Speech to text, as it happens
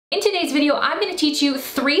In today's video, I'm going to teach you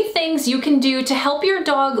 3 things you can do to help your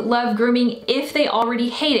dog love grooming if they already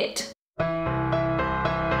hate it.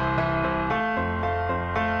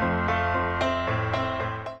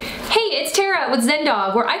 With Zen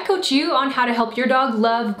Dog, where I coach you on how to help your dog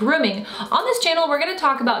love grooming. On this channel, we're going to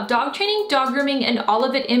talk about dog training, dog grooming, and all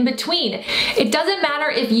of it in between. It doesn't matter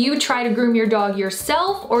if you try to groom your dog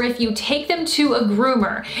yourself or if you take them to a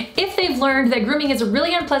groomer. If they've learned that grooming is a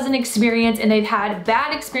really unpleasant experience and they've had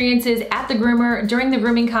bad experiences at the groomer during the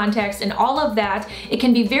grooming context and all of that, it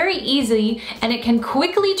can be very easy and it can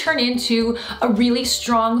quickly turn into a really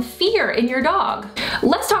strong fear in your dog.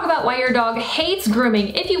 Let's talk about why your dog hates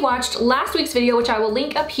grooming. If you watched last week's video, which I will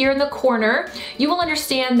link up here in the corner, you will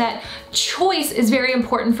understand that choice is very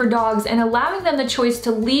important for dogs, and allowing them the choice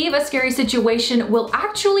to leave a scary situation will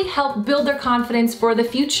actually help build their confidence for the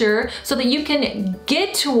future so that you can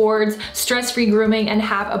get towards stress-free grooming and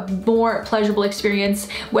have a more pleasurable experience,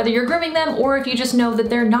 whether you're grooming them or if you just know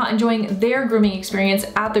that they're not enjoying their grooming experience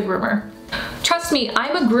at the groomer. Trust me,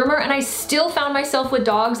 I'm a groomer and I still found myself with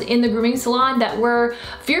dogs in the grooming salon that were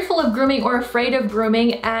fearful of grooming or afraid of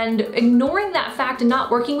grooming, and ignoring that fact and not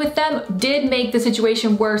working with them did make the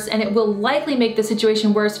situation worse, and it will likely make the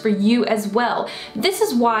situation worse for you as well. This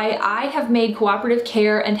is why I have made cooperative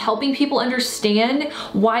care and helping people understand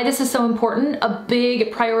why this is so important a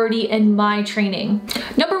big priority in my training.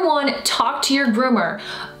 Number 1, talk to your groomer.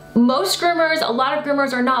 Most groomers, a lot of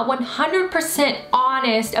groomers are not 100%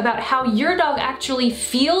 honest about how your dog actually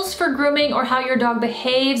feels for grooming or how your dog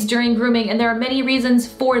behaves during grooming, and there are many reasons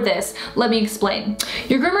for this. Let me explain.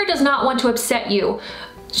 Your groomer does not want to upset you.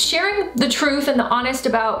 Sharing the truth and the honest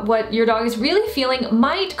about what your dog is really feeling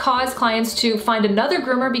might cause clients to find another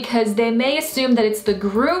groomer because they may assume that it's the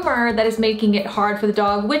groomer that is making it hard for the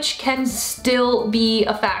dog, which can still be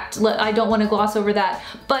a fact. I don't want to gloss over that,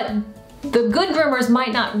 but the good groomers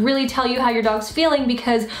might not really tell you how your dog's feeling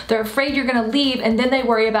because they're afraid you're gonna leave, and then they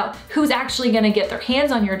worry about who's actually gonna get their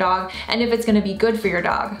hands on your dog and if it's gonna be good for your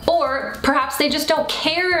dog. Or perhaps they just don't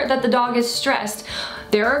care that the dog is stressed.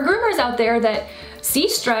 There are groomers out there that see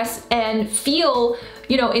stress and feel,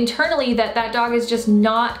 you know, internally that that dog is just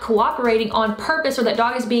not cooperating on purpose, or that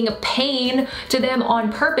dog is being a pain to them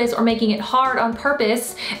on purpose or making it hard on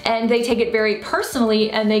purpose, and they take it very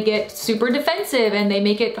personally and they get super defensive and they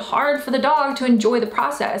make it hard for the dog to enjoy the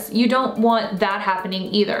process. You don't want that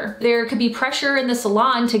happening either. There could be pressure in the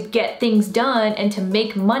salon to get things done and to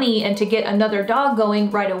make money and to get another dog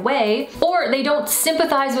going right away, or they don't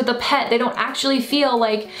sympathize with the pet. They don't actually feel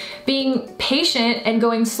like being patient and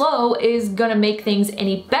going slow is gonna make things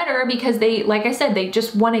any better because they, like I said, they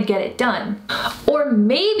just want to get it done. Or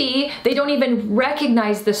maybe they don't even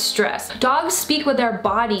recognize the stress. Dogs speak with their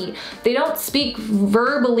body. They don't speak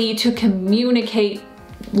verbally to communicate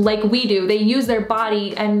like we do. They use their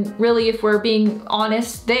body, and really, if we're being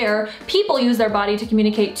honest there, people use their body to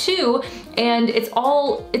communicate too, and it's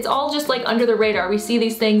all just like under the radar. We see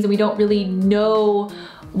these things and we don't really know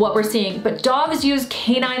what we're seeing, but dogs use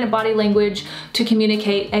canine body language to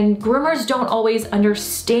communicate, and groomers don't always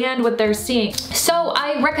understand what they're seeing. So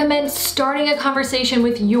I recommend starting a conversation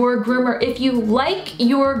with your groomer. If you like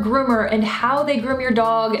your groomer and how they groom your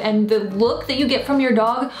dog and the look that you get from your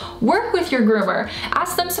dog, work with your groomer.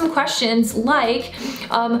 Ask them some questions like,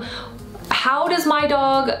 how does my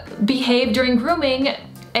dog behave during grooming,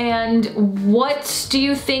 and what do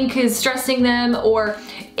you think is stressing them? Or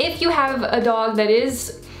if you have a dog that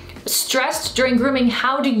is stressed during grooming,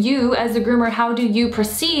 how do you, as a groomer, how do you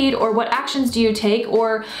proceed, or what actions do you take,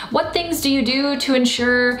 or what things do you do to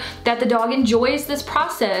ensure that the dog enjoys this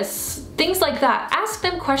process? Things like that. Ask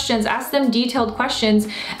them questions, ask them detailed questions,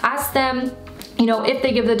 ask them, you know, if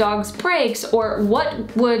they give the dogs breaks, or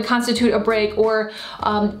what would constitute a break, or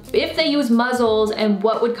if they use muzzles and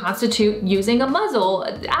what would constitute using a muzzle.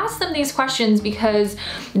 Ask them these questions because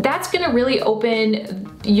that's gonna really open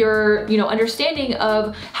your, you know, understanding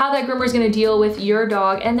of how that groomer is gonna deal with your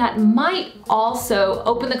dog, and that might also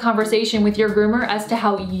open the conversation with your groomer as to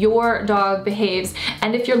how your dog behaves.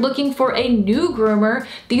 And if you're looking for a new groomer,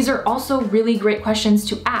 these are also really great questions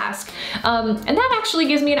to ask. And that actually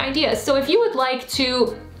gives me an idea. So if you would like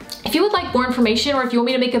more information, or if you want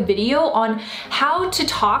me to make a video on how to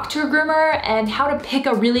talk to a groomer and how to pick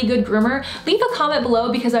a really good groomer, leave a comment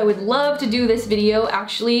below because I would love to do this video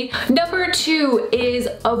actually. Number 2 is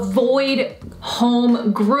avoid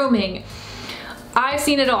home grooming. I've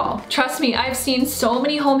seen it all. Trust me, I've seen so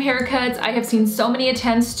many home haircuts. I have seen so many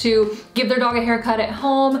attempts to give their dog a haircut at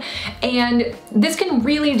home, and this can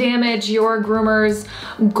really damage your groomer's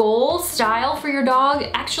goal style for your dog.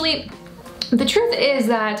 Actually, The truth is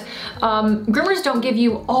that groomers don't give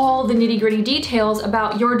you all the nitty-gritty details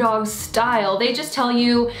about your dog's style. They just tell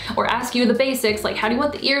you or ask you the basics, like how do you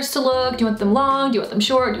want the ears to look? Do you want them long? Do you want them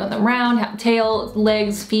short? Do you want them round? Have tail,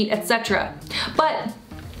 legs, feet, etc. But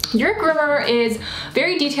your groomer is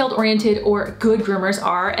very detailed oriented, or good groomers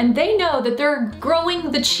are, and they know that they're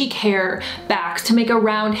growing the cheek hair back to make a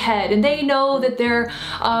round head, and they know that they're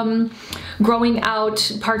growing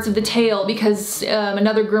out parts of the tail because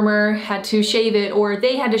another groomer had to shave it, or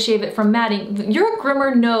they had to shave it from matting. Your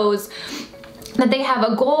groomer knows that they have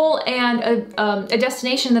a goal and a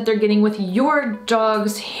destination that they're getting with your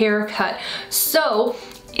dog's haircut. So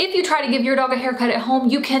if you try to give your dog a haircut at home,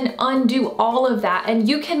 you can undo all of that, and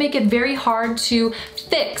you can make it very hard to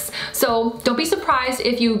fix. So don't be surprised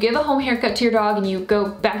if you give a home haircut to your dog and you go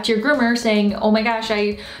back to your groomer saying, oh my gosh,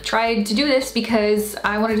 I tried to do this because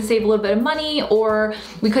I wanted to save a little bit of money, or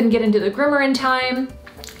we couldn't get into the groomer in time.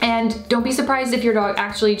 And don't be surprised if your dog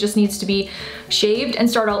actually just needs to be shaved and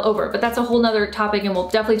start all over. But that's a whole nother topic, and we'll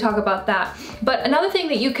definitely talk about that. But another thing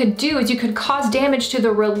that you could do is you could cause damage to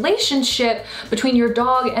the relationship between your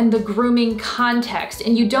dog and the grooming context.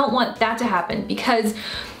 And you don't want that to happen because,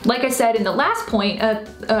 like I said in the last point,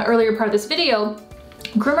 earlier part of this video,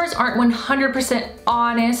 groomers aren't 100%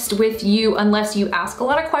 honest with you unless you ask a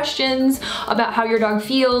lot of questions about how your dog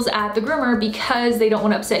feels at the groomer, because they don't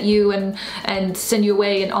want to upset you and send you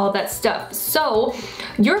away and all of that stuff. So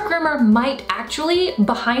your groomer might actually,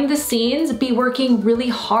 behind the scenes, be working really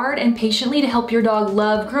hard and patiently to help your dog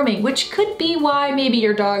love grooming, which could be why maybe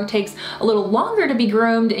your dog takes a little longer to be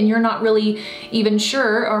groomed and you're not really even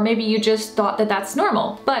sure, or maybe you just thought that that's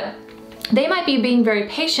normal. But they might be being very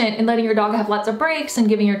patient and letting your dog have lots of breaks and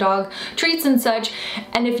giving your dog treats and such.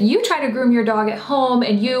 And if you try to groom your dog at home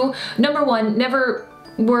and you, number one, never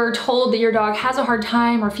were told that your dog has a hard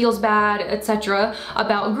time or feels bad, etc.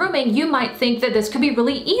 about grooming, you might think that this could be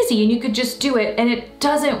really easy and you could just do it, and it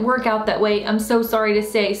doesn't work out that way, I'm so sorry to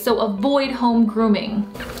say. So avoid home grooming.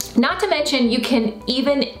 Not to mention, you can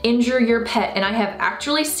even injure your pet, and I have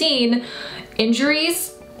actually seen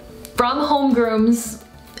injuries from home grooms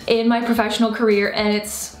in my professional career, and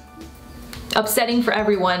it's upsetting for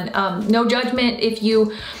everyone. No judgment if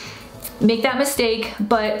you make that mistake,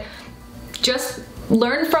 but just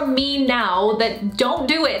learn from me now that don't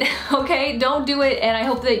do it, okay? Don't do it, and I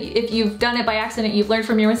hope that if you've done it by accident, you've learned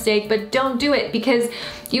from your mistake, but don't do it because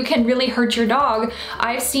you can really hurt your dog.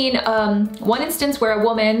 I've seen one instance where a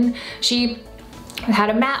woman, she had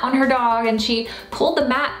a mat on her dog and she pulled the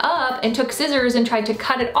mat up and took scissors and tried to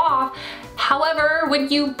cut it off. However, when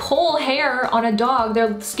you pull hair on a dog,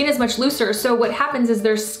 their skin is much looser. So what happens is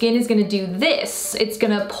their skin is gonna do this. It's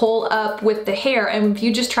gonna pull up with the hair. And if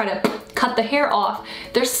you just try to cut the hair off,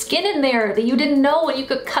 there's skin in there that you didn't know, and you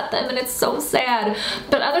could cut them, and it's so sad.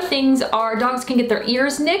 But other things are, dogs can get their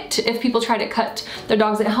ears nicked if people try to cut their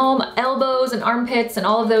dogs at home. Elbows and armpits and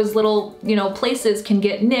all of those little, places can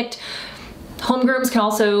get nicked. Home grooms can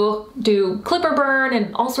also do clipper burn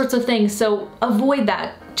and all sorts of things, so avoid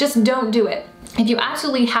that. Just don't do it. If you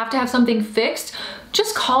absolutely have to have something fixed,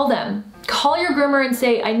 just call them. Call your groomer and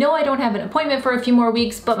say, I know I don't have an appointment for a few more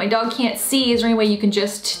weeks, but my dog can't see. Is there any way you can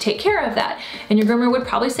just take care of that? And your groomer would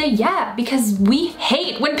probably say, yeah, because we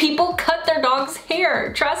hate when people cut their dog's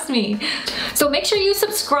hair, trust me. So make sure you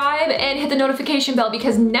subscribe and hit the notification bell,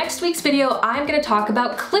 because next week's video, I'm gonna talk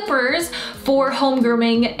about clippers for home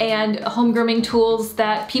grooming and home grooming tools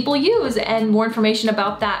that people use, and more information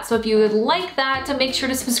about that. So if you would like that, to make sure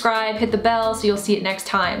to subscribe, hit the bell so you'll see it next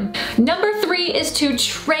time. Number 3 is to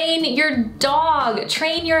train your dog.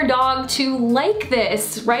 Train your dog to like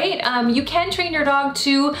this, right? You can train your dog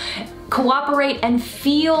to cooperate and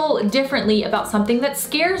feel differently about something that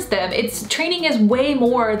scares them. Training is way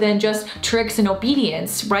more than just tricks and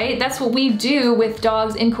obedience, right? That's what we do with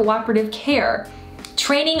dogs in cooperative care.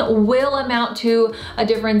 Training will amount to a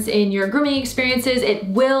difference in your grooming experiences. It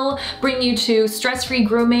will bring you to stress-free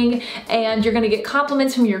grooming, and you're gonna get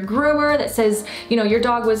compliments from your groomer that says, your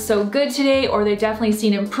dog was so good today, or they definitely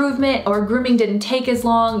seen improvement, or grooming didn't take as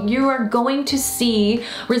long. You are going to see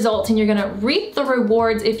results, and you're gonna reap the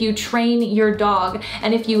rewards if you train your dog.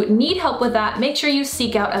 And if you need help with that, make sure you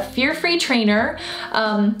seek out a fear-free trainer.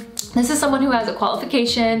 This is someone who has a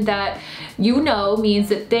qualification that means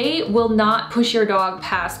that they will not push your dog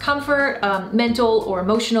past comfort, mental or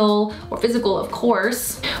emotional or physical, of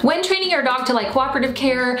course. When training your dog to like cooperative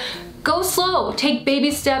care, go slow, take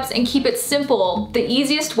baby steps, and keep it simple. The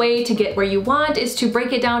easiest way to get where you want is to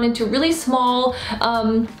break it down into really small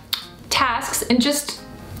tasks and just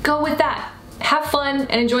go with that. have fun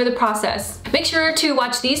and enjoy the process. Make sure to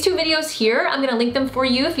watch these two videos here. I'm gonna link them for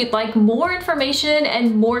you if you'd like more information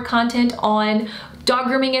and more content on dog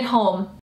grooming at home.